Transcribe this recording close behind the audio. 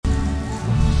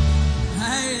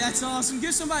That's awesome.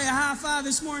 Give somebody a high five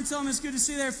this morning. Tell them it's good to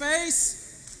see their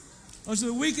face. Those are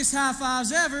the weakest high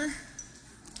fives ever.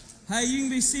 Hey, you can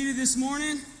be seated this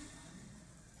morning.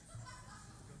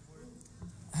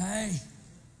 Hey,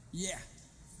 yeah.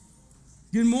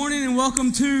 Good morning and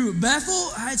welcome to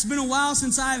Bethel. It's been a while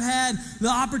since I've had the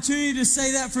opportunity to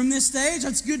say that from this stage.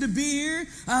 It's good to be here.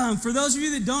 For those of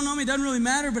you that don't know me, it doesn't really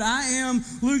matter, but I am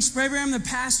Luke Spraber. I'm the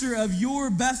pastor of your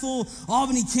Bethel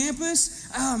Albany campus.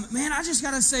 Man, I just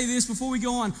got to say this before we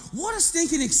go on. What a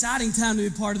stinking exciting time to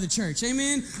be part of the church.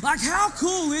 Amen? Like, how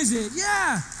cool is it?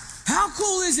 Yeah. How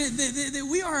cool is it that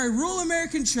we are a rural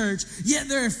American church, yet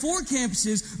there are 4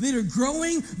 campuses that are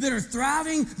growing, that are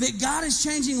thriving, that God is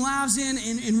changing lives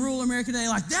in rural America today.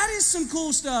 Like, that is some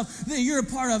cool stuff that you're a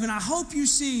part of, and I hope you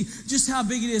see just how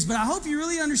big it is. But I hope you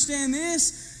really understand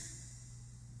this.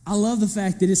 I love the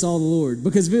fact that it's all the Lord,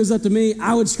 because if it was up to me,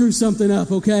 I would screw something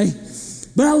up, okay?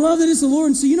 But I love that it's the Lord,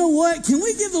 and so you know what? Can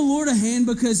we give the Lord a hand?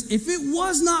 Because if it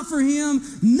was not for Him,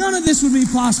 none of this would be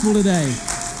possible today.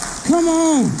 Come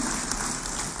on.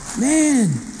 Man,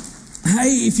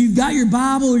 hey, if you've got your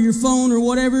Bible or your phone or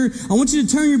whatever, I want you to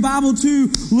turn your Bible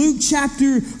to Luke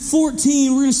chapter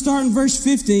 14. We're going to start in verse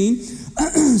 15.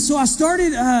 So I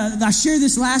shared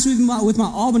this last week with my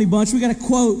Albany bunch. We got a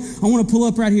quote I want to pull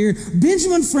up right here.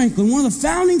 Benjamin Franklin, one of the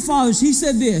founding fathers, he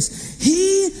said this: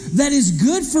 "He that is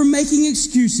good for making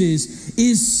excuses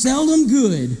is seldom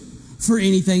good for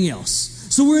anything else."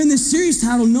 So we're in this series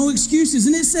titled, No Excuses,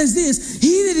 and it says this: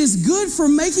 he that is good for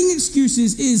making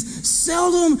excuses is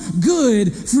seldom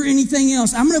good for anything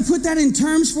else. I'm going to put that in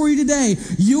terms for you today.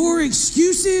 Your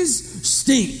excuses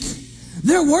stink.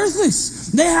 They're worthless.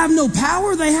 They have no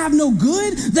power. They have no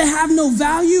good. They have no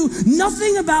value.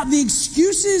 Nothing about the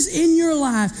excuses in your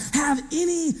life have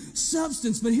any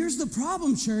substance. But here's the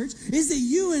problem, church, is that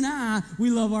you and we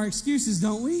love our excuses,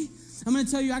 don't we? I'm going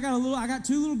to tell you, I got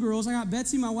 2 little girls. I got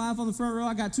Betsy, my wife, on the front row.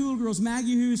 I got 2 little girls,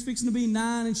 Maggie, who's fixing to be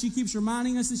 9, and she keeps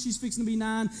reminding us that she's fixing to be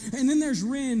 9. And then there's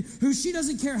Ren, who she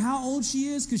doesn't care how old she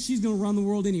is because she's going to run the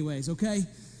world anyways, okay?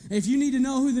 If you need to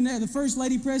know who the first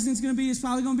lady president's going to be, it's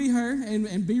probably going to be her,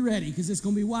 and be ready because it's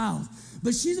going to be wild.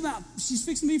 But she's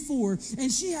fixing to be 4,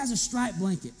 and she has a striped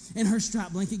blanket, and her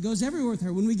striped blanket goes everywhere with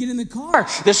her. When we get in the car,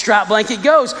 the striped blanket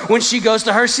goes. When she goes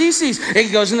to her CC's,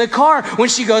 it goes in the car. When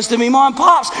she goes to Mima and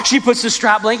Pop's, she puts the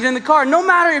striped blanket in the car. No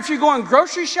matter if you're going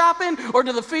grocery shopping or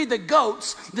to feed the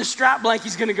goats, the striped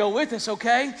blanket's going to go with us,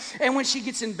 okay? And when she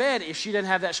gets in bed, if she doesn't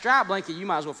have that striped blanket, you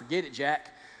might as well forget it, Jack.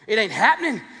 It ain't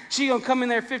happening. She's going to come in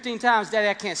there 15 times, Daddy,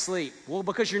 I can't sleep. Well,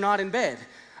 because you're not in bed.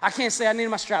 I can't say I need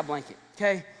my striped blanket,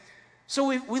 okay? So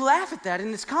we laugh at that,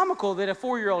 and it's comical that a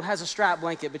 4-year-old has a striped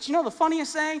blanket. But you know the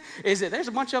funniest thing is that there's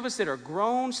a bunch of us that are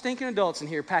grown, stinking adults in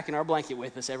here packing our blanket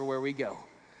with us everywhere we go.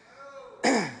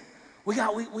 We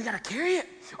got to carry it.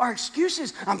 Our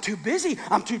excuses: I'm too busy,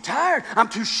 I'm too tired, I'm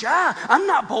too shy, I'm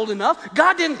not bold enough.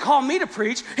 God didn't call me to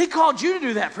preach. He called you to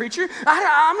do that, preacher.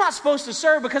 I'm not supposed to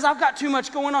serve because I've got too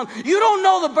much going on. You don't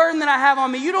know the burden that I have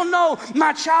on me. You don't know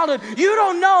my childhood. You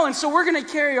don't know. And so we're going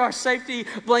to carry our safety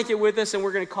blanket with us, and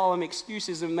we're going to call them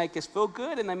excuses and make us feel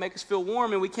good, and they make us feel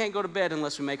warm, and we can't go to bed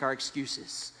unless we make our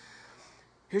excuses.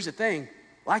 Here's the thing.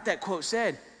 Like that quote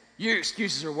said, your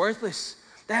excuses are worthless.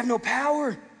 They have no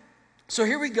power. So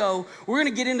here we go. We're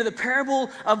going to get into the parable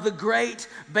of the great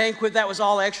banquet. That was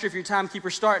all extra if your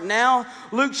timekeeper's starting now.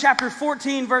 Luke chapter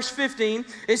 14, verse 15,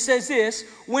 it says this: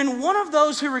 when one of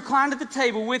those who reclined at the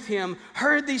table with him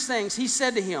heard these things, he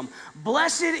said to him,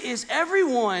 "Blessed is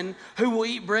everyone who will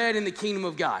eat bread in the kingdom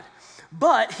of God."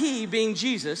 But he, being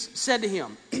Jesus, said to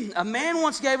him, "A man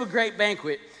once gave a great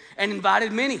banquet and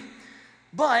invited many.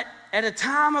 But at the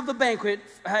time of the banquet,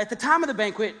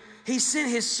 he sent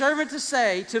his servant to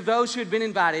say to those who had been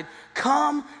invited,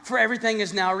 'Come, for everything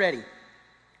is now ready.'"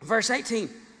 Verse 18,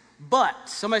 but,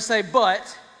 somebody say,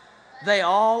 but, they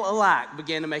all alike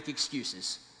began to make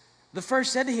excuses. The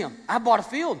first said to him, "I bought a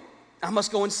field. I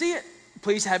must go and see it.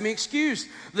 Please have me excused."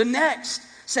 The next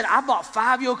said, "I bought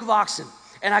 5 yoke of oxen,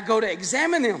 and I go to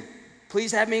examine them.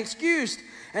 Please have me excused."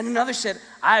 And another said,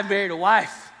 "I have married a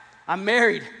wife. I'm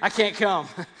married. I can't come."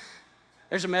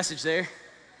 There's a message there.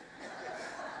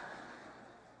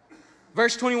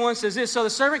 Verse 21 says this: so the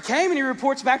servant came and he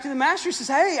reports back to the master. He says,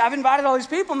 "Hey, I've invited all these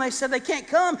people and they said they can't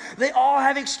come. They all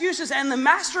have excuses." And the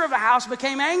master of the house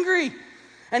became angry.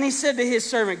 And he said to his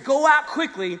servant, "Go out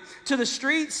quickly to the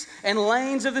streets and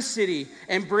lanes of the city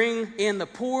and bring in the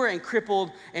poor and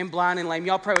crippled and blind and lame."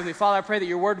 Y'all pray with me. Father, I pray that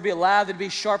your word would be alive, that it would be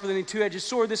sharper than a two-edged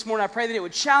sword this morning. I pray that it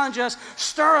would challenge us,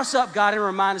 stir us up, God, and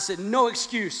remind us that no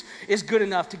excuse is good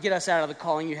enough to get us out of the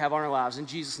calling you have on our lives. In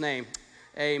Jesus' name,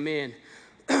 amen.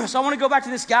 So I want to go back to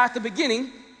this guy at the beginning.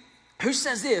 who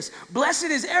says this, blessed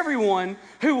is everyone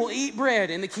who will eat bread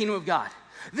in the kingdom of God.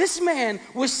 This man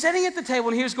was sitting at the table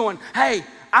and he was going, hey,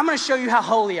 I'm going to show you how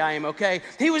holy I am, okay?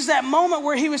 He was that moment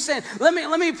where he was saying, let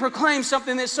me proclaim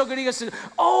something that's so good. He goes,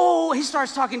 oh, he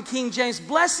starts talking King James.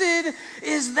 Blessed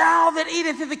is thou that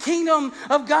eateth at the kingdom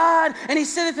of God, and he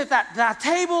sitteth at thy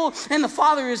table, and the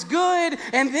Father is good,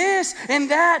 and this and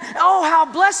that. Oh,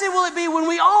 how blessed will it be when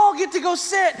we all get to go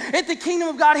sit at the kingdom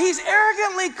of God. He's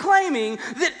arrogantly claiming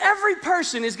that every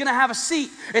person is going to have a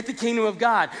seat at the kingdom of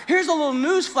God. Here's a little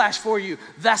news flash for you.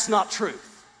 That's not truth.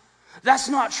 That's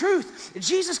not truth.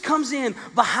 Jesus comes in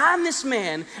behind this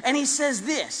man and he says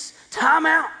this, time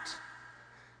out.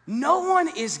 No one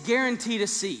is guaranteed a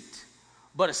seat,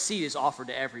 but a seat is offered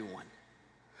to everyone.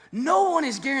 No one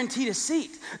is guaranteed a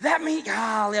seat. That means,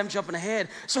 golly, I'm jumping ahead.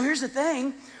 So here's the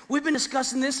thing. We've been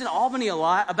discussing this in Albany a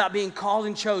lot about being called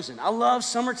and chosen. I love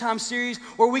summertime series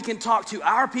where we can talk to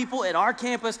our people at our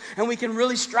campus and we can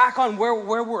really strike on where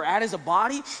we're at as a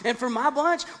body. And for my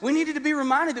bunch, we needed to be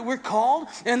reminded that we're called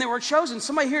and that we're chosen.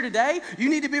 Somebody here today, you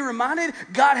need to be reminded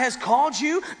God has called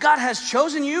you. God has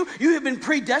chosen you. You have been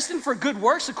predestined for good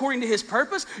works according to his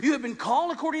purpose. You have been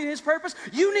called according to his purpose.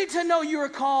 You need to know you are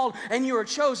called and you are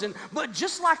chosen. But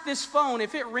just like this phone,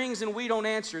 if it rings and we don't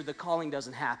answer, the calling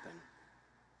doesn't happen.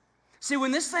 See,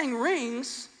 when this thing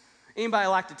rings, anybody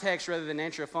like to text rather than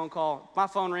answer a phone call? My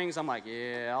phone rings, I'm like,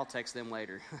 yeah, I'll text them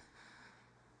later.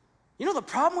 You know the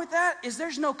problem with that is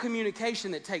there's no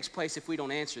communication that takes place if we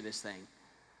don't answer this thing.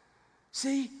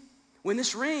 See, when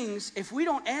this rings, if we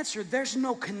don't answer, there's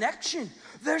no connection.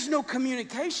 There's no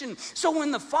communication. So when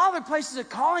the Father places a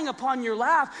calling upon your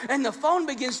life and the phone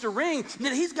begins to ring,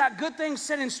 that he's got good things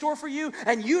set in store for you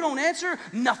and you don't answer,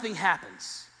 nothing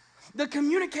happens. The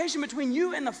communication between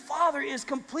you and the Father is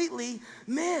completely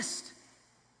missed.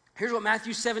 Here's what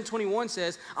Matthew 7:21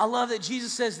 says. I love that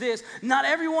Jesus says this, not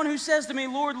everyone who says to me,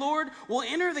 Lord, Lord, will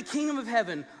enter the kingdom of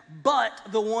heaven, but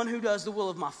the one who does the will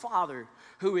of my Father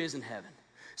who is in heaven.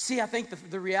 See, I think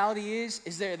the reality is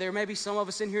there may be some of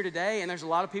us in here today, and there's a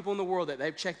lot of people in the world that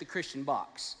they've checked the Christian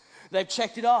box. They've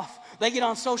checked it off. They get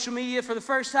on social media for the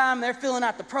first time, they're filling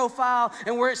out the profile,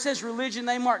 and where it says religion,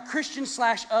 they mark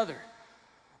Christian/other.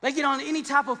 They get on any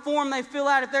type of form they fill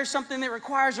out. If there's something that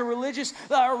requires a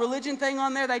religion thing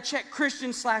on there, they check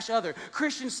Christian/other,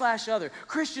 Christian/other,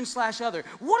 Christian/other.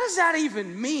 What does that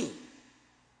even mean?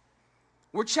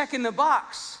 We're checking the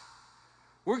box.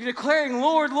 We're declaring,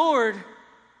 Lord, Lord,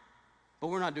 but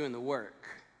we're not doing the work.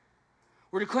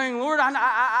 We're declaring, Lord,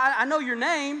 I know your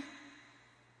name.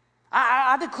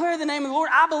 I declare the name of the Lord.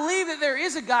 I believe that there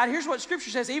is a God. Here's what Scripture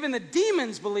says. Even the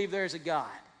demons believe there is a God.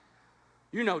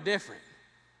 You're no different.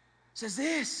 It says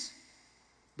this,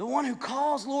 the one who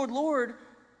calls Lord, Lord,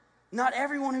 not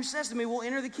everyone who says to me will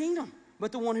enter the kingdom,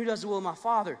 but the one who does the will of my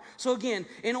Father. So again,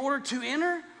 in order to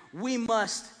enter, we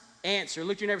must answer.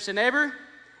 Look at your neighbor and say, neighbor,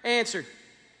 answer.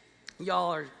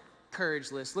 Y'all are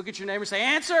courageless. Look at your neighbor and say,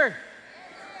 answer.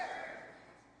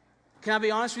 Can I be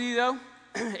honest with you though?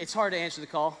 It's hard to answer the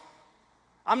call.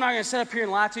 I'm not going to sit up here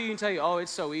and lie to you and tell you, oh,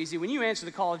 it's so easy. When you answer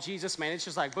the call of Jesus, man, it's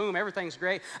just like, boom, everything's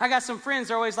great. I got some friends,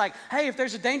 they're always like, hey, if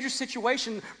there's a dangerous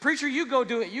situation, preacher, you go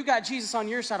do it. You got Jesus on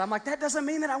your side. I'm like, that doesn't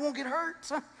mean that I won't get hurt.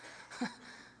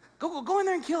 Go in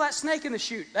there and kill that snake in the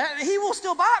chute. He will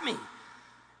still bite me.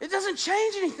 It doesn't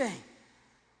change anything.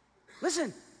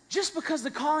 Listen, just because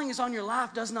the calling is on your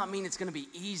life does not mean it's going to be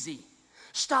easy.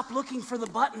 Stop looking for the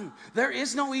button. There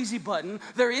is no easy button.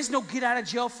 There is no get out of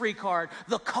jail free card.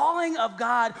 The calling of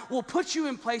God will put you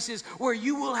in places where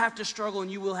you will have to struggle and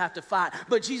you will have to fight.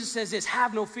 But Jesus says this,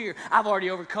 have no fear. I've already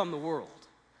overcome the world.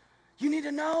 You need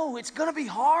to know it's going to be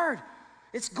hard.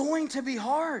 It's going to be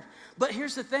hard. But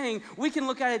here's the thing. We can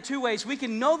look at it two ways. We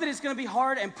can know that it's going to be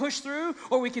hard and push through,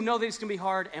 or we can know that it's going to be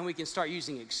hard and we can start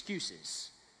using excuses.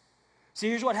 See,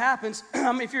 here's what happens.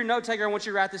 If you're a note taker, I want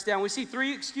you to write this down. We see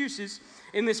three excuses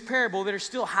in this parable that are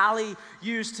still highly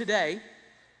used today.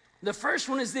 The first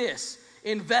one is this,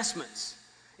 investments.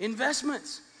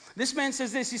 Investments. This man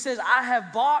says this, he says, I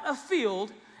have bought a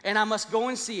field and I must go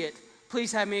and see it.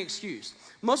 Please have me excused.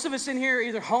 Most of us in here are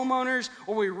either homeowners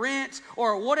or we rent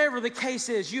or whatever the case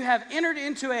is. You have entered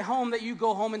into a home that you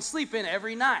go home and sleep in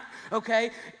every night,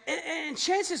 okay? And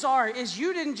chances are is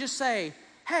you didn't just say,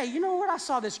 hey, you know what? I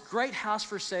saw this great house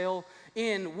for sale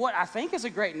in what I think is a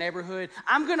great neighborhood.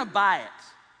 I'm going to buy it.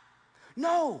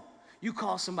 No, you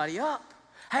call somebody up.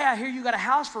 Hey, I hear you got a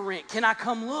house for rent. Can I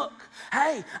come look?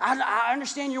 Hey, I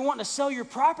understand you're wanting to sell your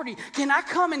property. Can I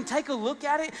come and take a look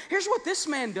at it? Here's what this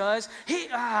man does. He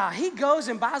goes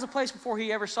and buys a place before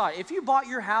he ever saw it. If you bought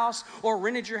your house or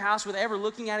rented your house without ever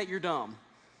looking at it, you're dumb.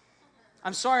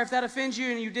 I'm sorry if that offends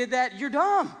you and you did that. You're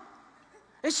dumb.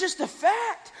 It's just a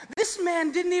fact. This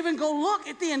man didn't even go look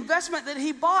at the investment that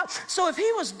he bought. So if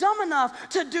he was dumb enough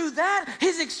to do that,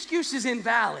 his excuse is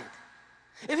invalid.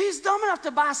 If he's dumb enough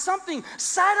to buy something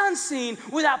sight unseen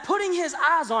without putting his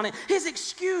eyes on it, his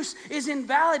excuse is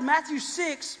invalid. Matthew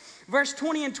 6, verse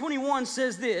 20 and 21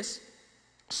 says this,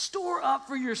 store up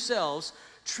for yourselves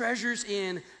treasures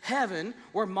in heaven,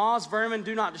 where moths, vermin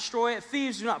do not destroy it,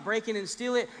 thieves do not break in and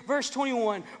steal it. Verse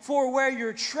 21, for where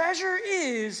your treasure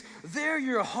is, there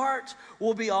your heart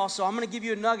will be also. I'm going to give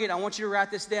you a nugget. I want you to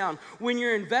write this down. When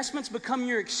your investments become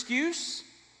your excuse,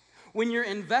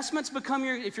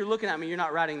 if you're looking at me, you're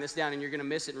not writing this down and you're going to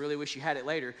miss it and really wish you had it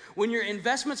later. When your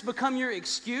investments become your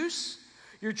excuse,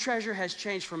 your treasure has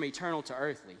changed from eternal to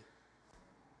earthly.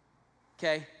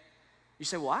 Okay? You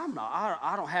say, well,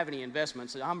 I don't have any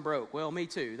investments. I'm broke. Well, me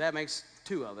too. That makes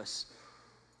two of us.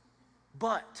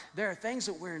 But there are things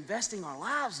that we're investing our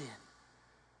lives in.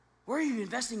 Where are you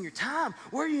investing your time?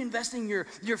 Where are you investing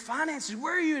your finances?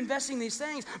 Where are you investing these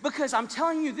things? Because I'm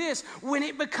telling you this, when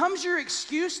it becomes your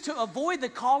excuse to avoid the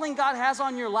calling God has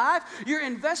on your life, your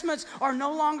investments are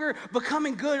no longer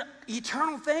becoming good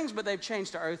eternal things, but they've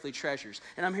changed to earthly treasures.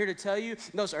 And I'm here to tell you,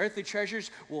 those earthly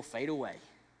treasures will fade away.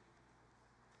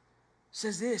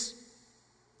 Says this,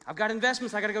 I've got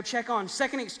investments I got to go check on.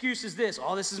 Second excuse is this.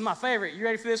 Oh, this is my favorite. You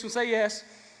ready for this one? Say yes.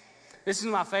 This is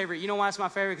my favorite. You know why it's my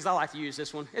favorite? Because I like to use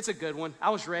this one. It's a good one. I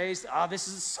was raised, this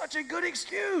is such a good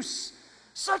excuse.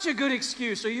 Such a good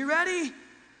excuse. Are you ready? No.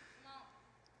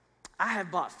 I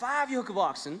have bought 5 yoke of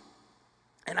oxen,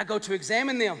 and I go to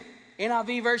examine them.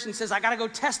 NIV version says, I got to go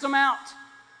test them out.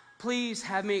 Please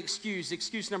have me excused.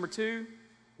 Excuse number 2,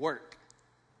 work.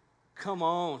 Come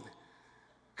on.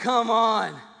 Come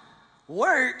on.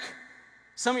 Work.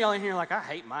 Some of y'all in here are like, I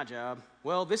hate my job.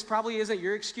 Well, this probably isn't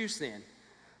your excuse then.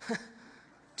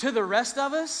 To the rest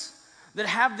of us that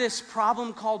have this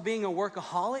problem called being a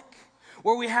workaholic,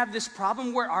 where we have this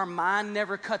problem where our mind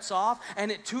never cuts off,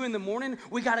 and at 2 a.m,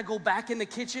 we got to go back in the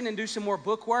kitchen and do some more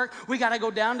book work. We got to go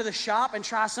down to the shop and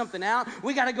try something out.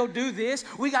 We got to go do this.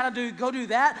 We got to go do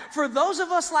that. For those of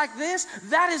us like this,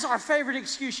 that is our favorite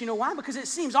excuse. You know why? Because it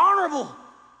seems honorable.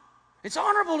 It's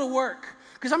honorable to work.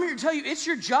 Because I'm here to tell you, it's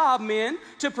your job, men,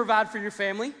 to provide for your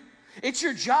family. It's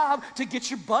your job to get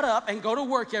your butt up and go to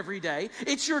work every day.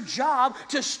 It's your job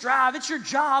to strive. It's your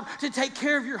job to take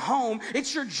care of your home.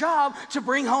 It's your job to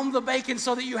bring home the bacon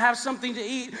so that you have something to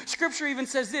eat. Scripture even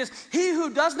says this, he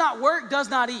who does not work does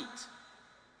not eat.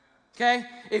 Okay?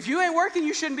 If you ain't working,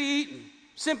 you shouldn't be eating.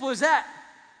 Simple as that.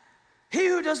 He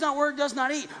who does not work does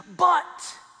not eat. But.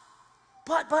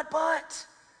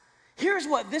 Here's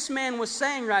what this man was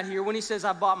saying right here when he says,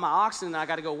 I bought my oxen and I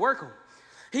got to go work them.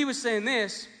 He was saying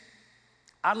this,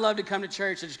 I'd love to come to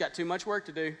church, I just got too much work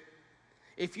to do.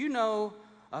 If you know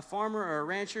a farmer or a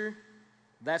rancher,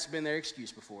 that's been their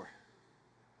excuse before.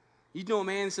 You know a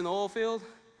man that's in the oil field,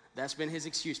 that's been his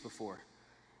excuse before.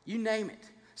 You name it.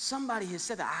 Somebody has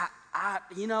said that. I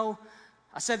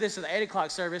said this at the 8 o'clock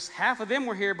service. Half of them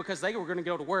were here because they were going to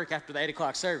go to work after the 8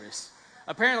 o'clock service.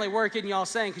 Apparently work isn't y'all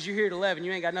saying because you're here at 11.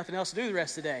 You ain't got nothing else to do the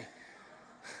rest of the day.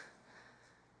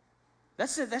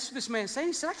 That's what this man's saying.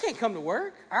 He said, I can't come to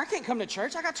work, or I can't come to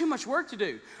church. I got too much work to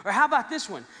do. Or how about this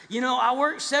one? I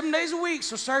work 7 days a week,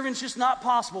 so serving's just not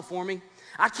possible for me.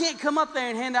 I can't come up there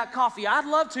and hand out coffee. I'd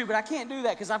love to, but I can't do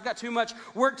that because I've got too much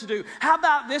work to do. How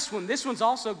about this one? This one's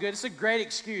also good. It's a great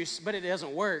excuse, but it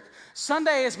doesn't work.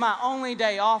 Sunday is my only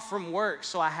day off from work,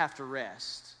 so I have to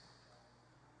rest.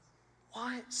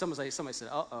 What? Somebody said,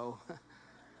 uh-oh.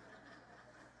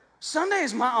 Sunday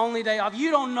is my only day off.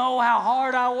 You don't know how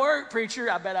hard I work,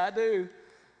 preacher. I bet I do.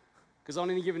 Because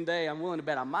on any given day, I'm willing to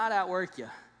bet I might outwork you.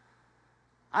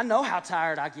 I know how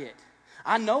tired I get.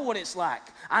 I know what it's like.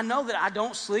 I know that I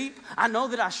don't sleep. I know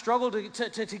that I struggle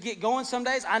to get going some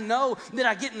days. I know that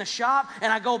I get in the shop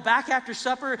and I go back after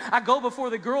supper. I go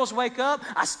before the girls wake up.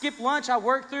 I skip lunch. I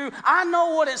work through. I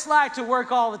know what it's like to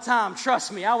work all the time.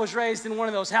 Trust me, I was raised in one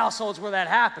of those households where that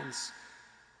happens.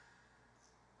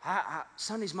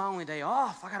 Sunday's my only day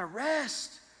off. I got to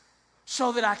rest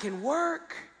so that I can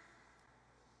work.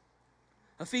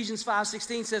 Ephesians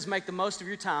 5:16 says, make the most of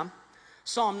your time.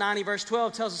 Psalm 90 verse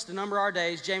 12 tells us to number our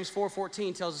days. James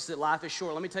 4:14 tells us that life is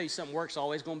short. Let me tell you something, work's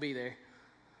always going to be there.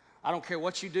 I don't care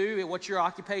what you do, what your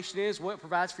occupation is, what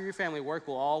provides for your family, work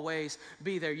will always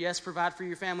be there. Yes, provide for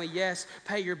your family. Yes,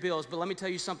 pay your bills. But let me tell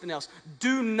you something else.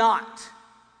 Do not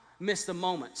miss the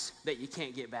moments that you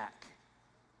can't get back.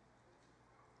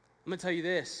 I'm going to tell you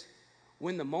this.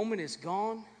 When the moment is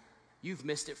gone, you've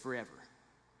missed it forever.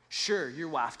 Sure, your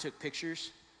wife took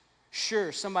pictures.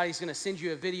 Sure, somebody's going to send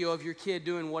you a video of your kid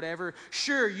doing whatever.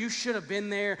 Sure, you should have been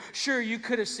there. Sure, you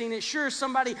could have seen it. Sure,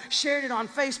 somebody shared it on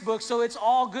Facebook, so it's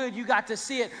all good. You got to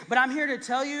see it. But I'm here to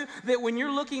tell you that when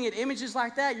you're looking at images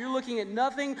like that, you're looking at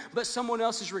nothing but someone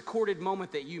else's recorded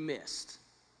moment that you missed.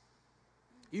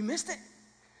 You missed it.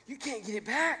 You can't get it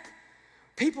back.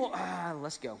 People,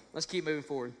 let's go. Let's keep moving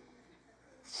forward.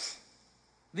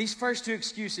 These first two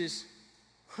excuses,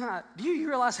 do you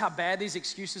realize how bad these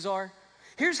excuses are?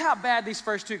 Here's how bad these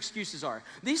first two excuses are.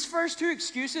 These first two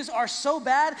excuses are so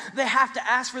bad, they have to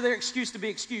ask for their excuse to be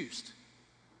excused.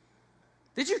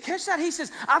 Did you catch that? He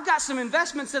says, I've got some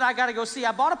investments that I got to go see.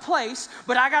 I bought a place,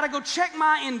 but I got to go check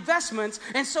my investments,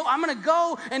 and so I'm going to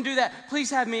go and do that.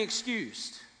 Please have me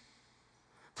excused.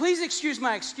 Please excuse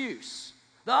my excuse.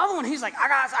 The other one, he's like,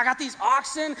 I got these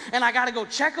oxen, and I got to go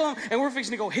check them, and we're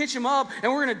fixing to go hitch them up,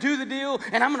 and we're going to do the deal,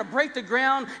 and I'm going to break the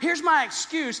ground. Here's my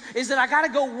excuse, is that I got to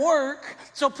go work,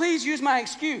 so please use my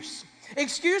excuse.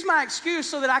 Excuse my excuse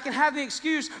so that I can have the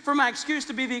excuse for my excuse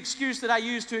to be the excuse that I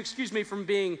use to excuse me from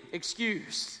being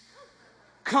excused.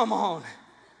 Come on.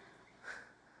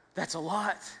 That's a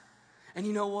lot. And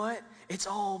you know what? It's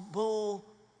all bull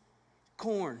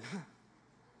corn.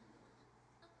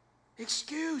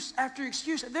 Excuse after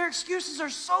excuse. Their excuses are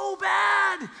so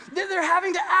bad that they're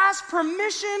having to ask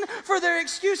permission for their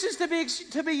excuses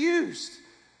to be used.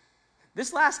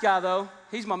 This last guy, though,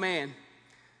 he's my man.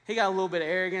 He got a little bit of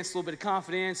arrogance, a little bit of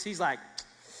confidence. He's like,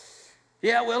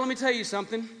 yeah, well, let me tell you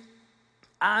something.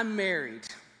 I'm married.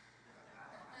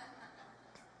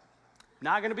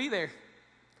 Not going to be there.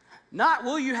 Not,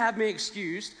 will you have me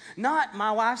excused? Not,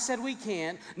 my wife said we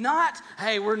can't. Not,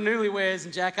 hey, we're newlyweds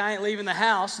and Jack, I ain't leaving the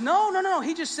house. No.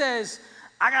 He just says,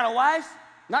 I got a wife,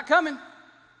 not coming.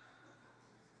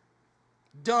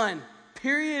 Done.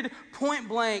 Period. Point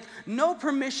blank. No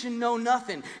permission, no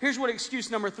nothing. Here's what excuse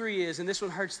number 3 is, and this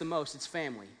one hurts the most. It's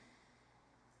family.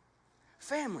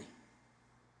 Family.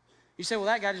 You say, well,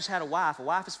 that guy just had a wife. A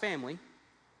wife is family.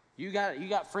 You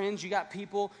got friends, you got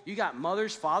people, you got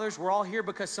mothers, fathers. We're all here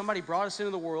because somebody brought us into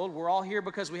the world. We're all here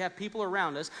because we have people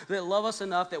around us that love us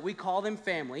enough that we call them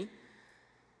family.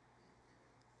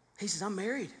 He says, I'm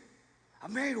married.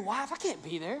 I'm married a wife. I can't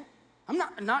be there. I'm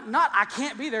not I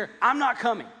can't be there. I'm not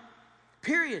coming.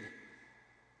 Period.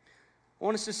 I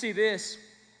want us to see this.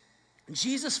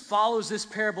 Jesus follows this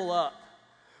parable up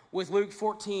with Luke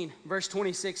 14, verse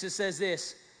 26. It says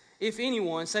this, if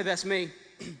anyone, say that's me.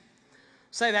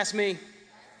 Say, that's me.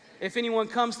 If anyone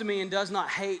comes to me and does not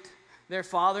hate their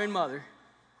father and mother,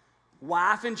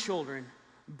 wife and children,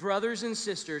 brothers and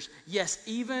sisters, yes,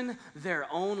 even their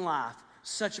own life,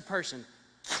 such a person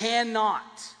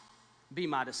cannot be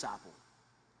my disciple.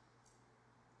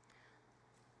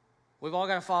 We've all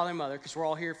got a father and mother because we're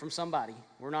all here from somebody.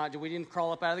 We didn't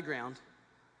crawl up out of the ground.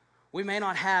 We may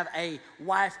not have a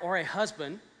wife or a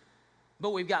husband, but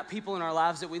we've got people in our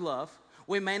lives that we love.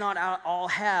 We may not all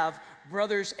have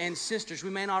brothers and sisters. We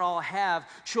may not all have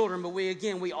children, but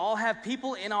we all have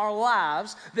people in our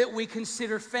lives that we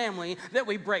consider family, that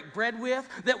we break bread with,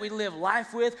 that we live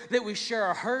life with, that we share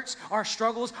our hurts, our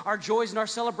struggles, our joys, and our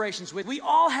celebrations with. We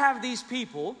all have these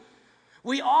people.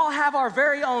 We all have our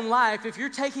very own life. If you're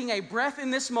taking a breath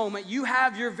in this moment, you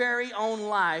have your very own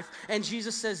life. And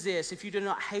Jesus says this, if you do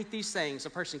not hate these things, a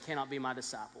person cannot be my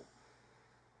disciple.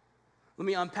 Let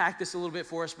me unpack this a little bit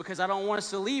for us because I don't want us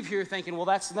to leave here thinking, well,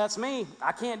 that's me.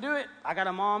 I can't do it. I got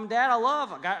a mom, dad I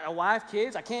love. I got a wife,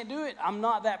 kids. I can't do it. I'm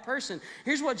not that person.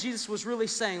 Here's what Jesus was really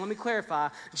saying. Let me clarify.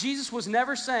 Jesus was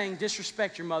never saying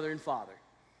disrespect your mother and father.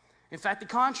 In fact, the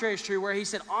contrary is true where he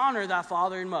said honor thy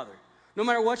father and mother. No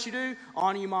matter what you do,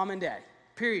 honor your mom and daddy.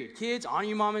 Period. Kids, honor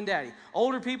your mom and daddy.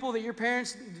 Older people that your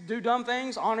parents do dumb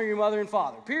things, honor your mother and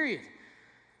father. Period.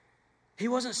 He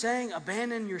wasn't saying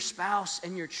abandon your spouse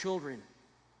and your children.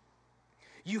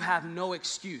 You have no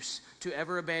excuse to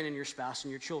ever abandon your spouse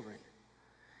and your children.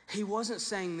 He wasn't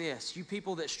saying this. You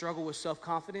people that struggle with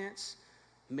self-confidence,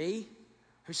 me,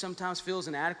 who sometimes feels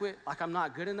inadequate, like I'm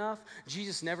not good enough,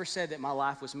 Jesus never said that my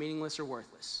life was meaningless or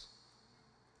worthless.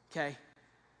 Okay?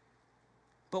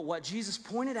 But what Jesus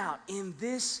pointed out in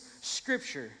this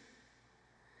scripture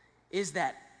is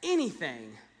that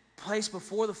anything placed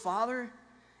before the Father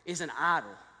is an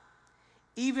idol,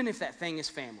 even if that thing is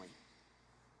family.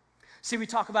 See, we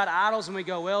talk about idols and we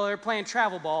go, well, they're playing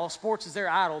travel ball. Sports is their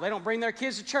idol. They don't bring their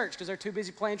kids to church because they're too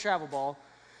busy playing travel ball.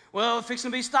 Well, it's fixing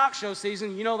to be stock show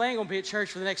season. You know they ain't going to be at church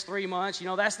for the next 3 months. You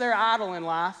know, that's their idol in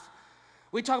life.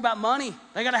 We talk about money.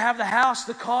 They got to have the house,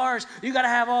 the cars. You got to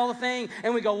have all the things.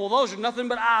 And we go, well, those are nothing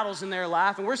but idols in their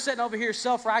life. And we're sitting over here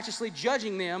self-righteously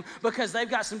judging them because they've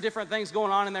got some different things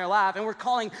going on in their life. And we're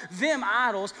calling them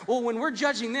idols. Well, when we're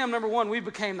judging them, number one, we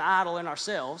became the idol in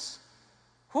ourselves.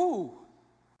 Whoo.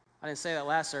 I didn't say that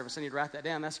last service. I need to write that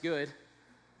down. That's good.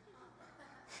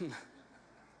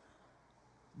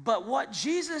 But what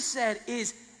Jesus said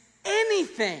is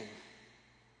anything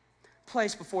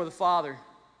placed before the Father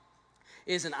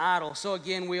is an idol. So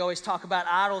again, we always talk about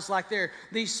idols like they're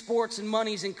these sports and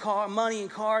money and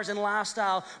cars and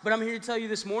lifestyle. But I'm here to tell you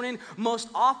this morning, most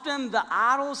often the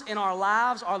idols in our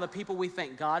lives are the people we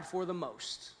thank God for the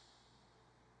most.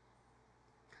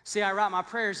 See, I write my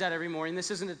prayers out every morning.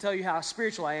 This isn't to tell you how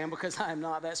spiritual I am, because I am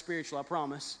not that spiritual, I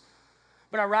promise.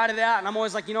 But I write it out, and I'm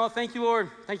always like, you know what, thank you, Lord.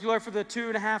 Thank you, Lord, for the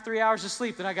 2.5, 3 hours of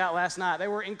sleep that I got last night. They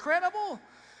were incredible.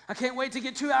 I can't wait to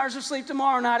get 2 hours of sleep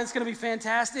tomorrow night. It's going to be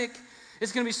fantastic.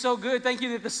 It's going to be so good. Thank you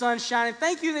that the sun's shining.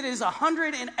 Thank you that it is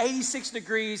 186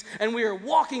 degrees and we are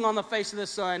walking on the face of the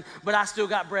sun, but I still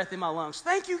got breath in my lungs.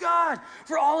 Thank you, God,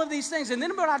 for all of these things. And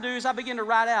then what I do is I begin to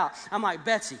write out. I'm like,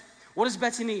 Betsy, what does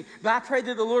Betsy need? But I pray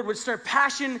that the Lord would stir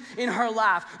passion in her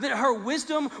life, that her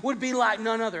wisdom would be like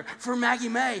none other. For Maggie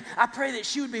May, I pray that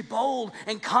she would be bold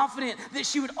and confident, that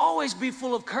she would always be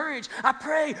full of courage. I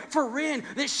pray for Ren,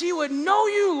 that she would know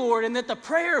you, Lord, and that the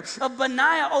prayer of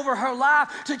Benaiah over her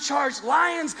life to charge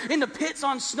lions into pits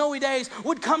on snowy days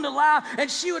would come to life,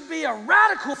 and she would be a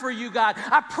radical for you, God.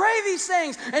 I pray these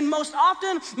things, and most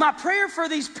often, my prayer for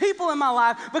these people in my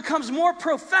life becomes more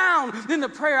profound than the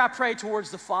prayer I pray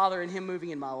towards the Father and Him moving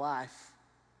in my life.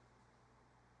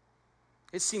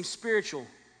 It seems spiritual,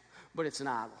 but it's an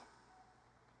idol.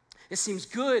 It seems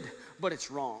good, but it's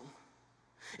wrong.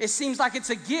 It seems like it's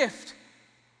a gift,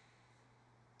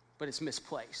 but it's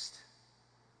misplaced.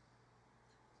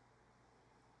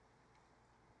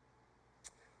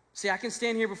 See, I can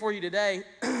stand here before you today,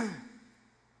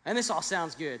 and this all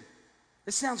sounds good.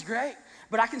 This sounds great.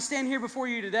 But I can stand here before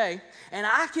you today, and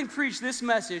I can preach this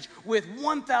message with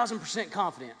 1,000%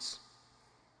 confidence.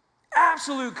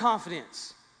 Absolute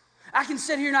confidence. I can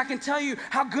sit here and I can tell you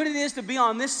how good it is to be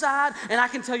on this side, and I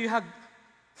can tell you how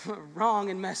wrong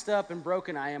and messed up and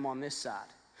broken I am on this side.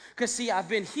 Because, see, I've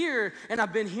been here and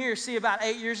I've been here. See, about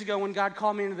 8 years ago when God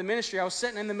called me into the ministry, I was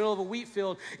sitting in the middle of a wheat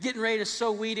field getting ready to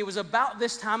sow wheat. It was about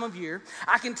this time of year.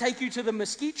 I can take you to the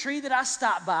mesquite tree that I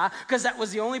stopped by, because that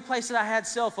was the only place that I had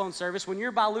cell phone service. When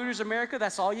you're by Looters America,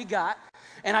 that's all you got.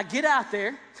 And I get out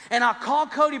there, and I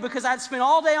called Cody because I'd spent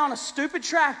all day on a stupid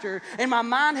tractor, and my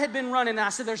mind had been running. And I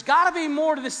said, there's got to be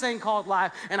more to this thing called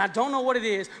life, and I don't know what it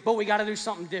is, but we got to do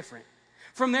something different.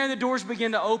 From there, the doors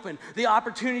begin to open. The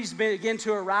opportunities begin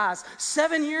to arise.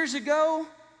 7 years ago,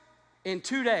 in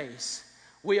 2 days,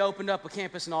 we opened up a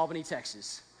campus in Albany,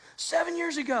 Texas. 7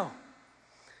 years ago.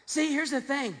 See, here's the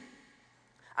thing.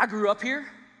 I grew up here.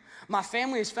 My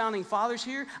family is founding fathers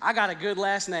here. I got a good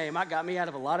last name. I got me out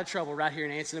of a lot of trouble right here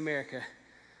in Anson, America.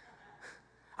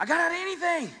 I got out of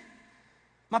anything.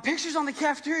 My picture's on the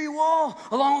cafeteria wall,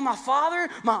 along with my father,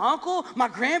 my uncle, my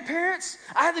grandparents.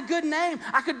 I had a good name.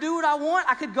 I could do what I want.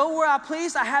 I could go where I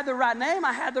pleased. I had the right name.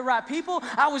 I had the right people.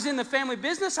 I was in the family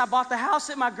business. I bought the house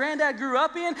that my granddad grew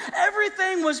up in.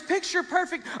 Everything was picture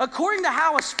perfect according to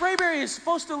how a Sprayberry is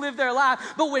supposed to live their life.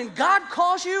 But when God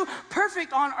calls you,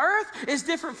 perfect on earth is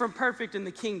different from perfect in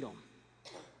the kingdom.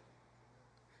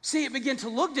 See, it began to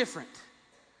look different.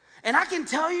 And I can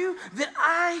tell you that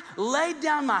I laid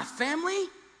down my family.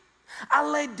 I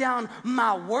laid down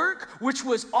my work, which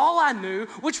was all I knew,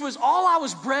 which was all I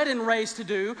was bred and raised to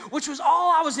do, which was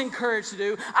all I was encouraged to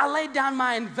do. I laid down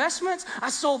my investments. I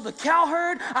sold the cow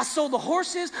herd. I sold the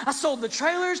horses. I sold the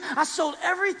trailers. I sold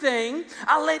everything.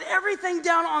 I laid everything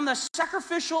down on the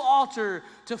sacrificial altar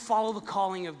to follow the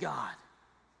calling of God.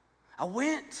 I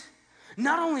went.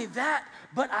 Not only that,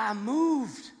 but I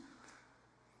moved.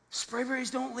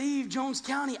 Sprayberries don't leave Jones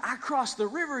County. I crossed the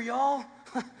river, y'all.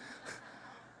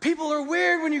 People are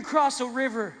weird when you cross a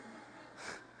river.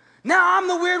 Now I'm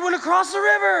the weird one across the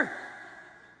river.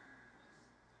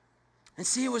 And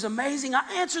see, it was amazing. I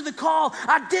answered the call.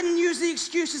 I didn't use the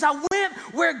excuses. I went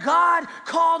where God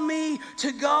called me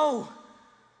to go.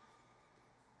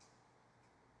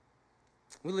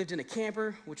 We lived in a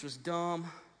camper, which was dumb.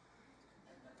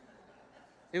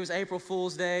 It was April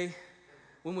Fool's Day.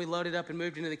 When we loaded up and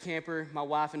moved into the camper, my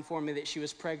wife informed me that she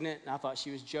was pregnant, and I thought she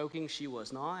was joking. She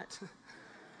was not.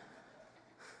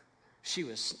 She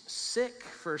was sick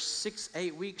for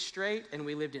 6-8 weeks straight, and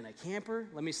we lived in a camper.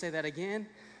 Let me say that again.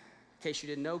 In case you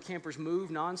didn't know, campers move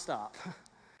nonstop.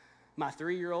 My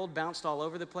 3-year-old bounced all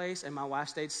over the place, and my wife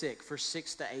stayed sick for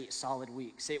 6 to 8 solid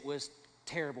weeks. It was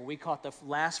terrible. We caught the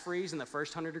last freeze in the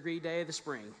first 100-degree day of the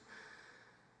spring.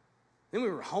 Then we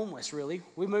were homeless, really.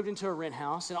 We moved into a rent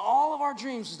house, and all of our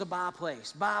dreams was to buy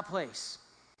a place.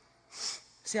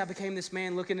 See, I became this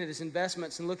man looking at his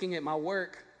investments and looking at my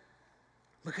work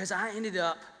because I ended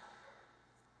up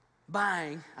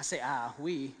buying,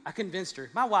 I convinced her.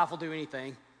 My wife will do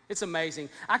anything. It's amazing.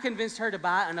 I convinced her to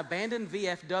buy an abandoned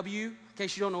VFW. In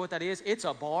case you don't know what that is, it's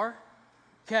a bar,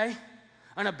 okay?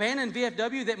 An abandoned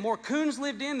VFW that more coons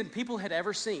lived in than people had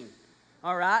ever seen.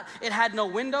 All right? It had no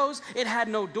windows. It had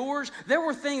no doors. There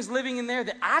were things living in there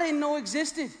that I didn't know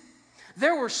existed.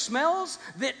 There were smells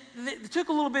that took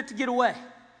a little bit to get away.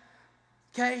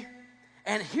 Okay?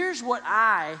 And here's what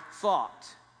I thought.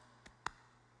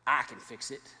 I can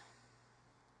fix it.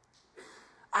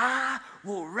 I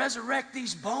will resurrect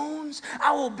these bones.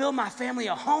 I will build my family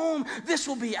a home. This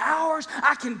will be ours.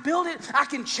 I can build it. I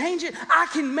can change it. I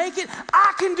can make it.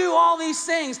 I can do all these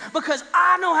things because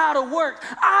I know how to work.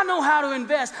 I know how to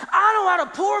invest. I know how to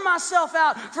pour myself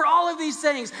out for all of these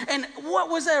things. And what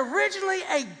was originally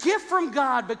a gift from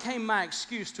God became my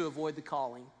excuse to avoid the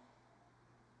calling.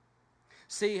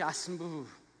 See,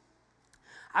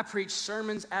 I preached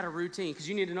sermons out of routine because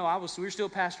you need to know we were still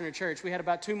pastoring a church. We had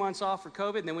about 2 months off for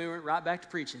COVID, and then we went right back to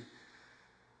preaching.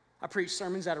 I preached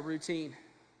sermons out of routine.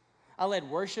 I led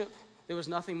worship. There was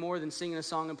nothing more than singing a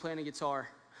song and playing a guitar.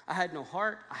 I had no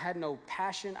heart. I had no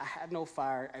passion. I had no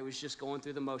fire. I was just going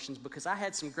through the motions because I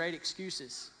had some great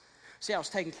excuses. See, I was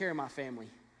taking care of my family.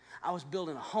 I was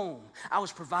building a home. I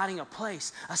was providing a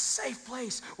place, a safe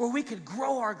place where we could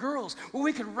grow our girls, where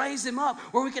we could raise them up,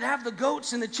 where we could have the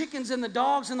goats and the chickens and the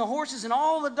dogs and the horses and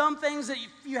all the dumb things that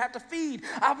you have to feed.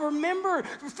 I remember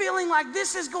feeling like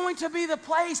this is going to be the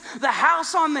place, the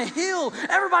house on the hill.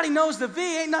 Everybody knows the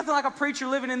V. Ain't nothing like a preacher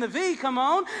living in the V, come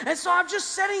on. And so I'm just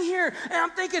sitting here and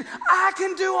I'm thinking, I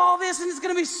can do all this and it's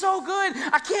going to be so good.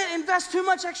 I can't invest too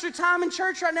much extra time in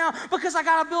church right now because I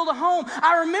got to build a home.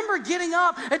 I remember getting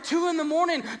up at 2 in the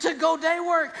morning to go day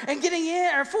work and getting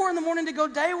in, or 4 in the morning to go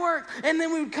day work. And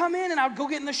then we would come in and I'd go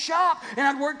get in the shop and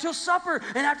I'd work till supper.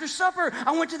 And after supper,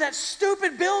 I went to that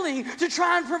stupid building to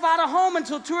try and provide a home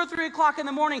until 2 or 3 o'clock in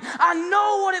the morning. I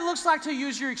know what it looks like to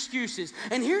use your excuses.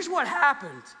 And here's what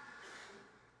happened.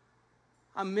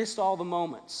 I missed all the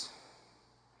moments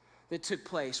that took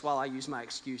place while I used my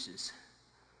excuses.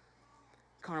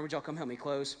 Connor, would y'all come help me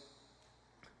close?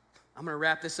 I'm going to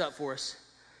wrap this up for us.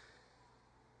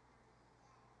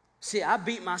 See, I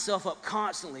beat myself up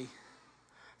constantly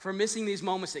for missing these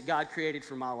moments that God created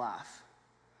for my life.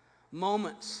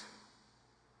 Moments.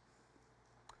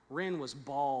 Ren was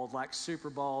bald, like super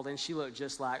bald, and she looked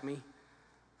just like me.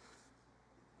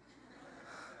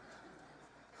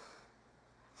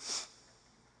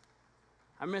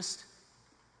 I missed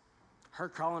her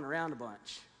crawling around a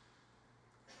bunch.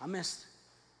 I missed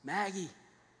Maggie.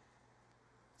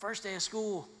 First day of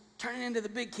school, turning into the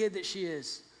big kid that she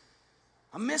is.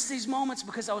 I missed these moments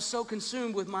because I was so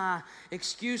consumed with my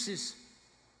excuses.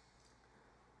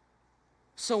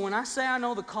 So when I say I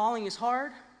know the calling is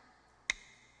hard,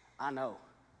 I know.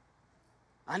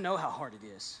 I know how hard it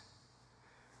is.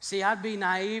 See, I'd be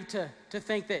naive to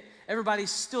think that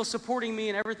everybody's still supporting me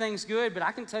and everything's good, but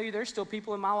I can tell you there's still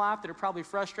people in my life that are probably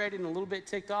frustrated and a little bit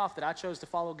ticked off that I chose to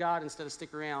follow God instead of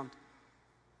stick around.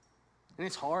 And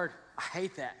it's hard. I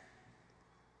hate that.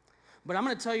 But I'm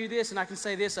going to tell you this, and I can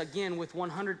say this again with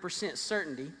 100%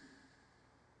 certainty.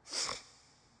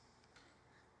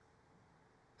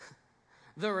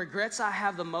 The regrets I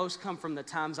have the most come from the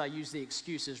times I use the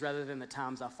excuses rather than the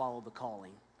times I follow the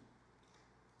calling.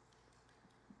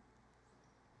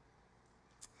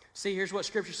 See, here's what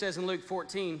Scripture says in Luke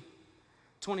 14,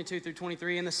 22 through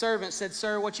 23. And the servant said,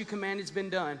 "Sir, what you commanded has been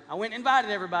done. I went and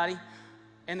invited everybody,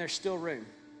 and there's still room."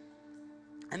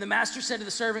 And the master said to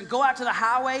the servant, "Go out to the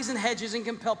highways and hedges and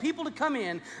compel people to come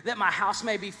in that my house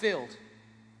may be filled."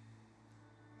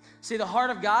 See, the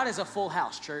heart of God is a full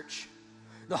house, church.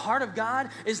 The heart of God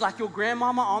is like your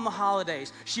grandmama on the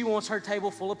holidays. She wants her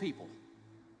table full of people.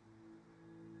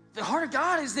 The heart of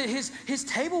God is that his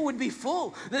table would be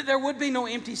full, that there would be no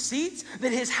empty seats,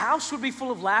 that his house would be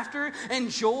full of laughter and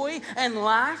joy and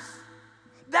life.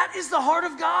 That is the heart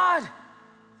of God.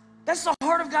 That's the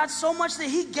heart of God so much that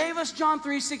he gave us John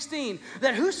 3:16,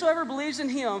 that whosoever believes in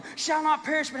him shall not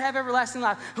perish but have everlasting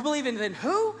life. Who believe in then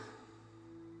who?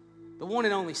 The one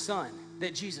and only Son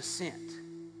that Jesus sent.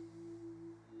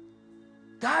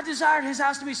 God desired his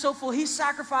house to be so full, he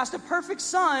sacrificed a perfect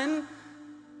Son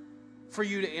for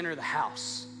you to enter the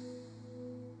house.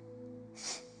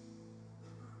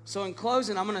 So in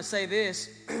closing, I'm going to say this,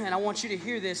 and I want you to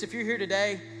hear this. If you're here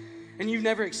today and you've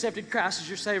never accepted Christ as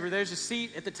your Savior, there's a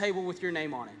seat at the table with your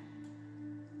name on it.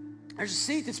 There's a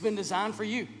seat that's been designed for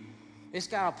you. It's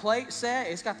got a plate set.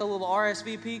 It's got the little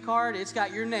RSVP card. It's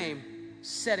got your name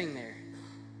sitting there.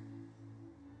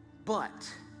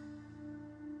 But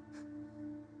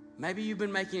maybe you've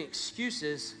been making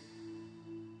excuses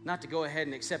not to go ahead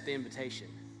and accept the invitation.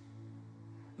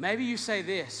 Maybe you say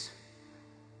this,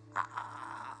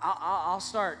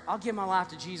 I'll give my life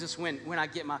to Jesus when I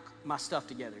get my stuff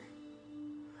together.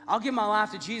 I'll give my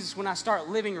life to Jesus when I start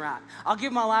living right. I'll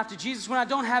give my life to Jesus when I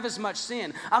don't have as much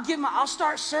sin. I'll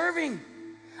start serving.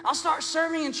 I'll start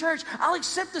serving in church. I'll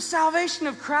accept the salvation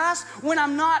of Christ when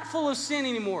I'm not full of sin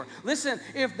anymore. Listen,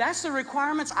 if that's the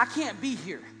requirements, I can't be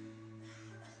here.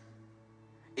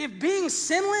 If being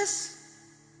sinless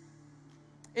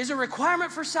is a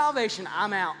requirement for salvation,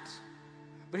 I'm out.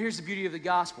 But here's the beauty of the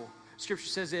gospel. Scripture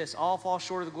says this, all fall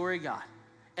short of the glory of God.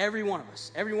 Every one of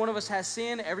us. Every one of us has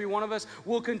sin. Every one of us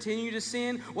will continue to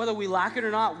sin. Whether we like it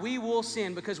or not, we will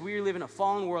sin because we live in a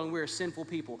fallen world and we're sinful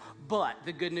people. But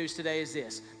the good news today is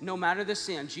this. No matter the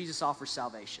sin, Jesus offers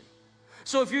salvation.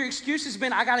 So if your excuse has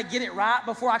been, I got to get it right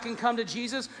before I can come to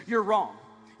Jesus, you're wrong.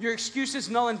 Your excuse is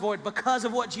null and void because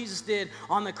of what Jesus did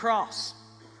on the cross.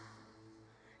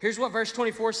 Here's what verse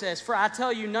 24 says. For I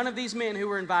tell you, none of these men who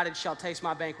were invited shall taste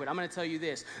my banquet. I'm going to tell you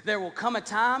this. There will come a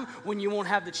time when you won't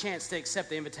have the chance to accept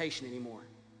the invitation anymore.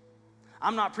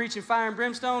 I'm not preaching fire and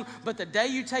brimstone, but the day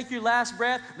you take your last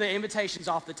breath, the invitation's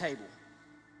off the table.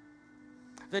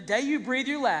 The day you breathe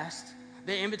your last,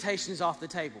 the invitation is off the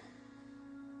table.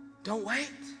 Don't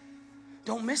wait.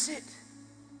 Don't miss it.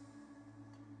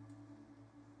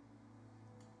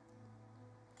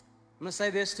 I'm going to say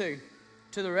this too.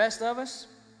 To the rest of us,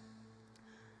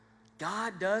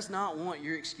 God does not want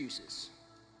your excuses.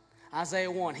 Isaiah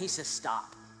 1, he says,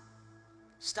 stop.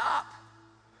 Stop.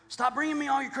 Stop bringing me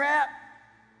all your crap.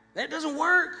 That doesn't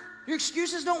work. Your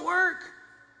excuses don't work.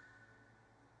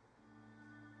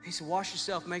 He said, wash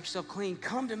yourself, make yourself clean.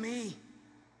 Come to me.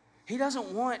 He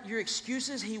doesn't want your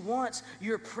excuses. He wants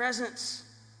your presence.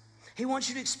 He wants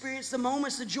you to experience the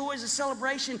moments, the joys, the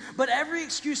celebration. But every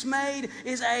excuse made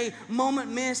is a moment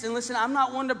missed. And listen, I'm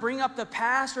not one to bring up the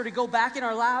past or to go back in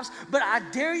our lives, but I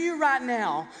dare you right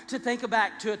now to think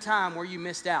back to a time where you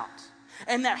missed out.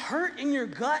 And that hurt in your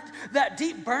gut, that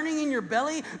deep burning in your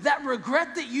belly, that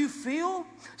regret that you feel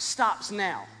stops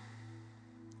now.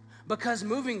 Because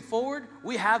moving forward,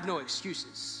 we have no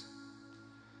excuses.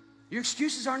 Your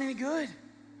excuses aren't any good.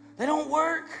 They don't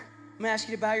work. I'm going to ask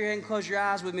you to bow your head and close your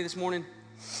eyes with me this morning.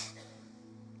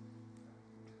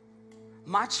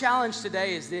 My challenge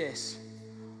today is this.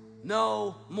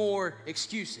 No more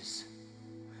excuses.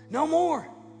 No more.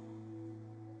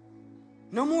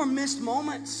 No more missed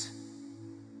moments.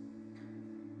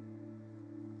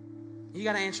 You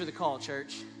got to answer the call,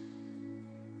 church.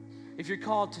 If you're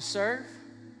called to serve,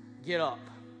 get up.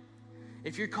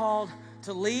 If you're called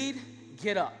to lead,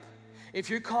 get up. If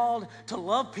you're called to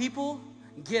love people,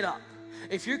 get up.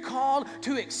 If you're called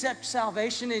to accept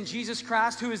salvation in Jesus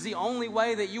Christ, who is the only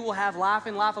way that you will have life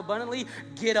and life abundantly,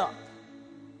 get up.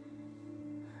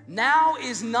 Now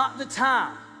is not the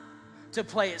time to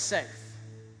play it safe.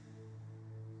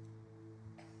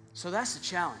 So that's the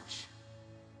challenge.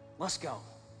 Let's go.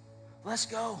 Let's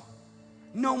go.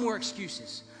 No more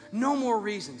excuses. No more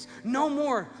reasons. No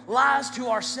more lies to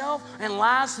ourselves and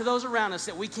lies to those around us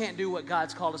that we can't do what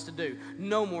God's called us to do.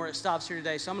 No more. It stops here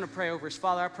today. So I'm going to pray over us.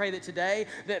 Father, I pray that today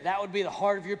that would be the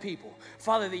heart of your people.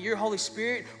 Father, that your Holy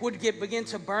Spirit would begin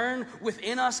to burn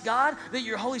within us, God. That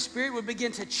your Holy Spirit would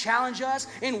begin to challenge us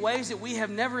in ways that we have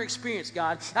never experienced,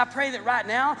 God. I pray that right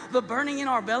now the burning in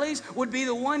our bellies would be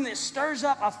the one that stirs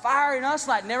up a fire in us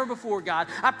like never before, God.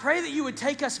 I pray that you would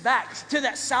take us back to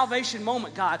that salvation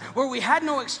moment, God, where we had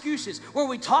no excuses, where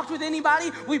we talked with anybody,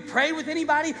 we prayed with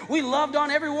anybody, we loved on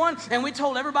everyone, and we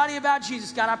told everybody about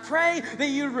Jesus. God, I pray that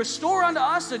you would restore unto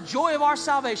us the joy of our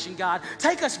salvation, God.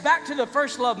 Take us back to the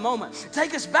first love moment.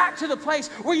 Take us back to the place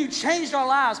where you changed our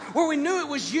lives, where we knew it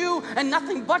was you and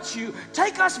nothing but you.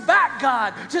 Take us back,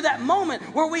 God, to that moment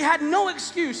where we had no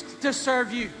excuse to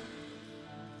serve you.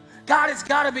 God, it's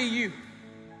got to be you.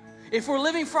 If we're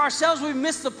living for ourselves, we've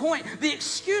missed the point. The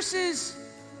excuses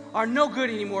are no good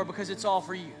anymore because it's all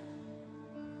for you.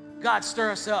 God,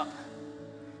 stir us up.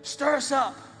 Stir us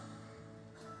up.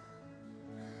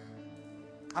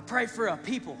 I pray for a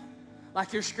people,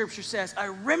 like your scripture says,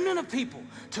 a remnant of people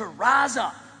to rise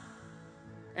up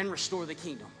and restore the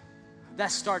kingdom.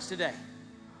 That starts today.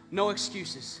 No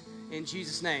excuses. In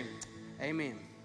Jesus' name, amen.